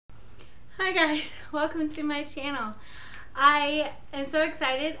Hi guys, welcome to my channel. I am so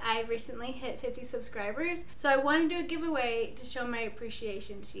excited. I recently hit 50 subscribers, so I want to do a giveaway to show my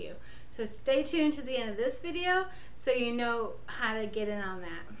appreciation to you. So stay tuned to the end of this video so you know how to get in on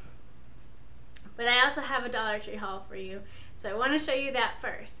that. But I also have a Dollar Tree haul for you, so I want to show you that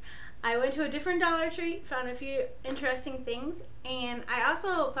first. I went to a different Dollar Tree, found a few interesting things, and I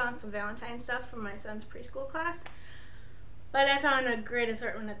also found some Valentine stuff from my son's preschool class. But I found a great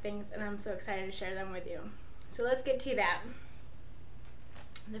assortment of things, and I'm so excited to share them with you. So let's get to that.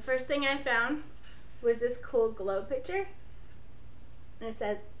 The first thing I found was this cool glow picture. And it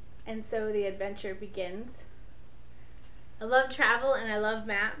says, "And so the adventure begins." I love travel and I love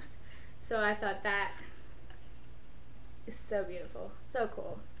maps, so I thought that is so beautiful. So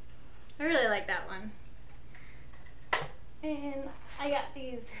cool. I really like that one. And I got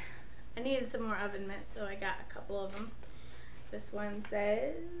these. I needed some more oven mitts, so I got a couple of them. This one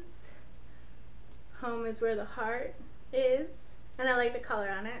says, "Home is where the heart is." And I like the color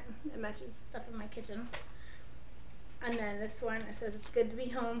on it. It matches stuff in my kitchen. And then this one, it says, "It's good to be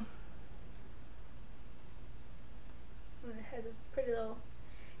home." And it has a pretty little,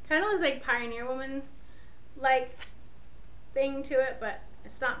 kind of looks like Pioneer Woman like thing to it, but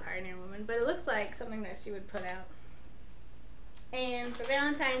it's not Pioneer Woman, but it looks like something that she would put out. And for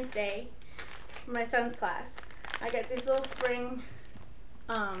Valentine's Day, for my son's class, I got these little spring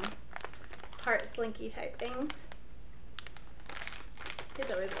heart slinky type things.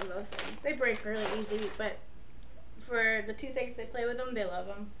 Kids always love those things. They break really easy, but for the 2 seconds they play with them, they love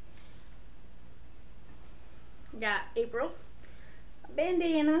them. Got April a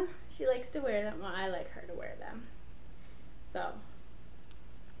bandana. She likes to wear them. Well, I like her to wear them. So,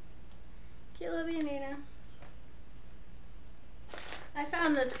 cute little bandana. I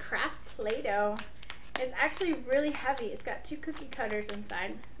found this craft Play-Doh. It's actually really heavy. It's got 2 cookie cutters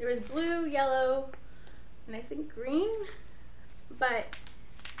inside. There was blue, yellow, and I think green, but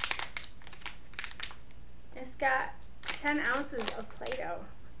it's got 10 ounces of Play-Doh,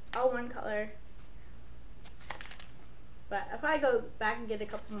 all one color. But I'll probably go back and get a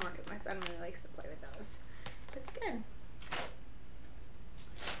couple more because my son really likes to play with those. It's good.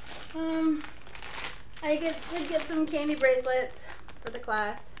 I did get some candy bracelets for the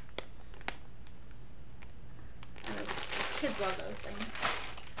class. Kids love those things.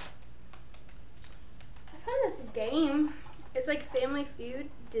 I found this game. It's like Family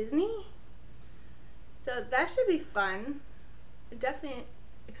Feud Disney. So that should be fun. I'm definitely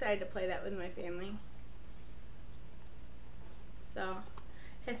excited to play that with my family. So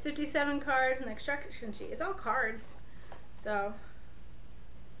it has 57 cards and an instruction sheet. It's all cards. So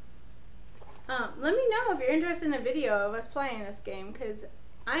let me know if you're interested in a video of us playing this game, because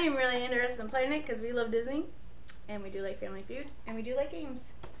I am really interested in playing it because we love Disney. And we do like Family Feud, and we do like games.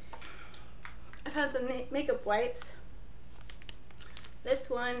 I found some makeup wipes. This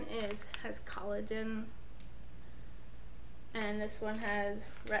one has collagen, and this one has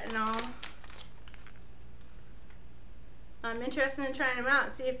retinol. I'm interested in trying them out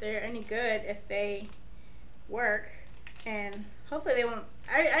and see if they're any good, if they work, and hopefully they won't.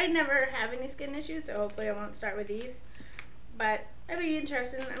 I never have any skin issues, so hopefully I won't start with these. But that'd be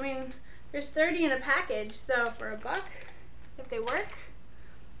interesting. I mean, there's 30 in a package, so for $1, if they work,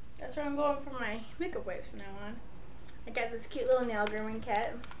 that's where I'm going for my makeup wipes from now on. I got this cute little nail grooming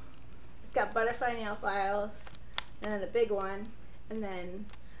kit. It's got butterfly nail files, and then a big one, and then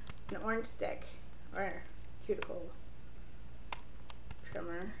an orange stick, or cuticle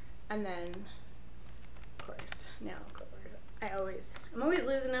trimmer, and then, of course, nail clippers. I'm always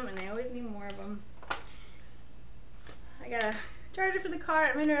losing them, and I always need more of them. I got a charger for the car.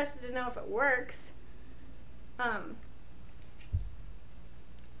 I'm interested to know if it works.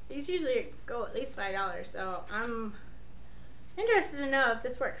 These usually go at least $5, so I'm interested to know if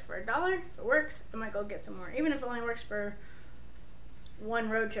this works for $1. If it works, I might go get some more. Even if it only works for one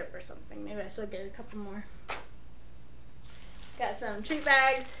road trip or something, maybe I still get a couple more. Got some treat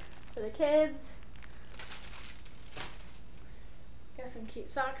bags for the kids. Got some cute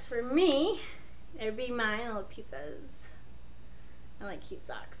socks for me. They'd be mine, little pizzas. I like cute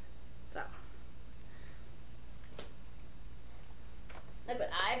socks. So, look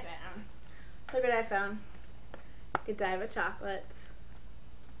what I found. Look what I found. Godiva chocolates.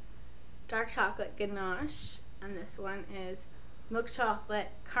 Dark chocolate ganache. And this one is milk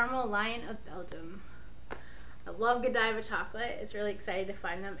chocolate caramel lion of Belgium. I love Godiva chocolate. It's really exciting to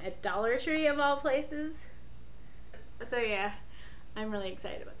find them at Dollar Tree of all places. So yeah, I'm really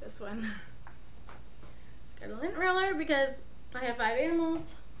excited about this one. Got a lint roller because I have 5 animals.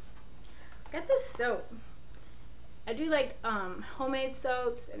 Got this soap. I do like homemade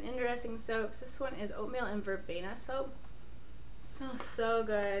soaps and interesting soaps. This one is oatmeal and verbena soap. Smells so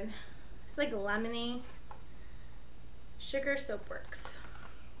good. It's like lemony. Sugar Soap Works.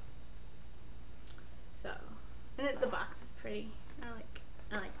 So, and the box is pretty.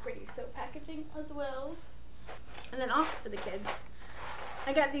 I like pretty soap packaging as well. And then also for the kids,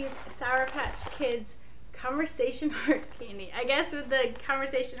 I got these Sour Patch Kids Conversation Hearts candy. I guess with the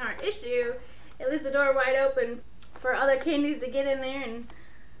Conversation Heart issue, it leaves the door wide open for other candies to get in there and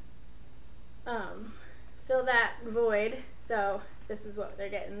fill that void. So this is what they're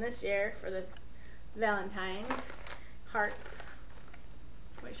getting this year for the Valentine's hearts,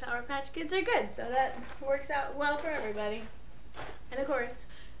 which Sour Patch Kids are good, so that works out well for everybody. And of course,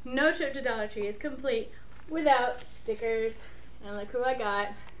 no trip to Dollar Tree is complete without stickers. And look who I got.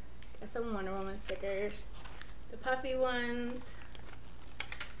 Got some Wonder Woman stickers. The puffy ones.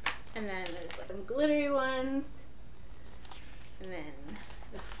 And then there's like some glittery ones. And then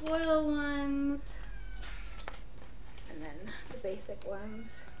the foil ones. And then the basic ones.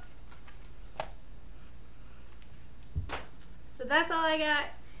 So that's all I got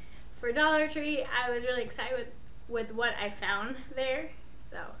for Dollar Tree. I was really excited with what I found there.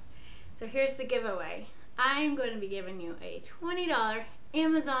 So here's the giveaway. I'm going to be giving you a $20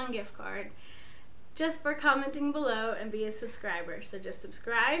 Amazon gift card just for commenting below and be a subscriber. So just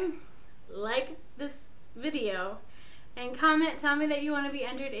subscribe, like this video, and comment. Tell me that you want to be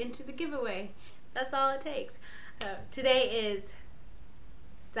entered into the giveaway. That's all it takes. Today is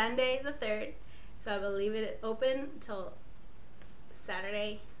Sunday the 3rd, so I will leave it open until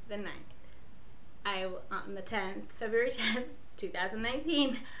Saturday the 9th. On the 10th, February 10th,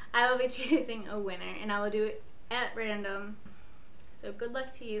 2019, I will be choosing a winner, and I will do it at random. So good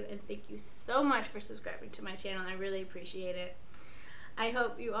luck to you, and thank you so much for subscribing to my channel. I really appreciate it. I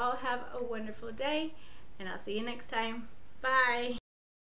hope you all have a wonderful day, and I'll see you next time. Bye!